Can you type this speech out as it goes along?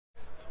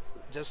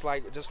just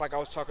like I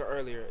was talking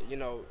earlier, you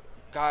know,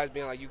 guys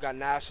being like, you got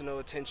national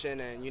attention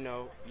and, you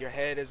know, your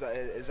head is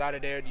out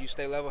of there. Do you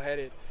stay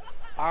level-headed?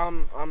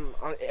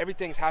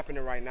 Everything's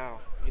happening right now.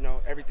 You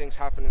know, everything's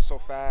happening so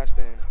fast,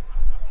 and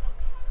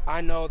I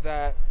know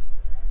that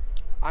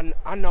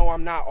I know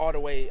I'm not all the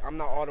way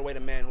the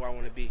man who I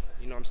want to be.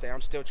 You know what I'm saying?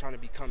 I'm still trying to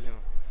become him,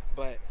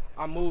 but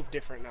I move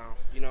different now.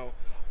 You know,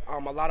 a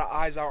lot of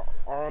eyes are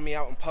on me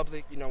out in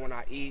public. You know, when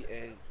I eat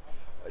and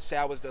say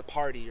I was the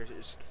party or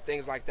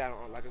things like that,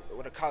 like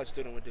what a college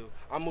student would do.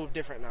 I move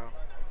different now.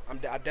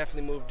 I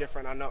definitely move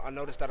different. I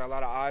noticed that a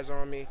lot of eyes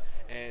are on me,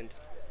 and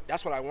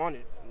that's what I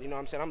wanted. You know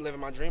what I'm saying? I'm living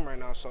my dream right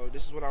now, so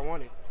this is what I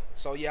wanted.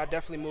 So yeah, I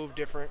definitely move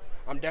different.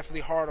 I'm definitely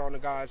hard on the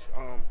guys,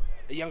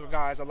 the younger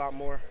guys a lot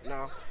more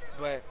now,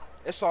 but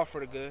it's all for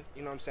the good.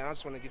 You know what I'm saying? I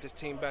just want to get this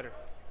team better.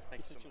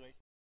 Thanks so much.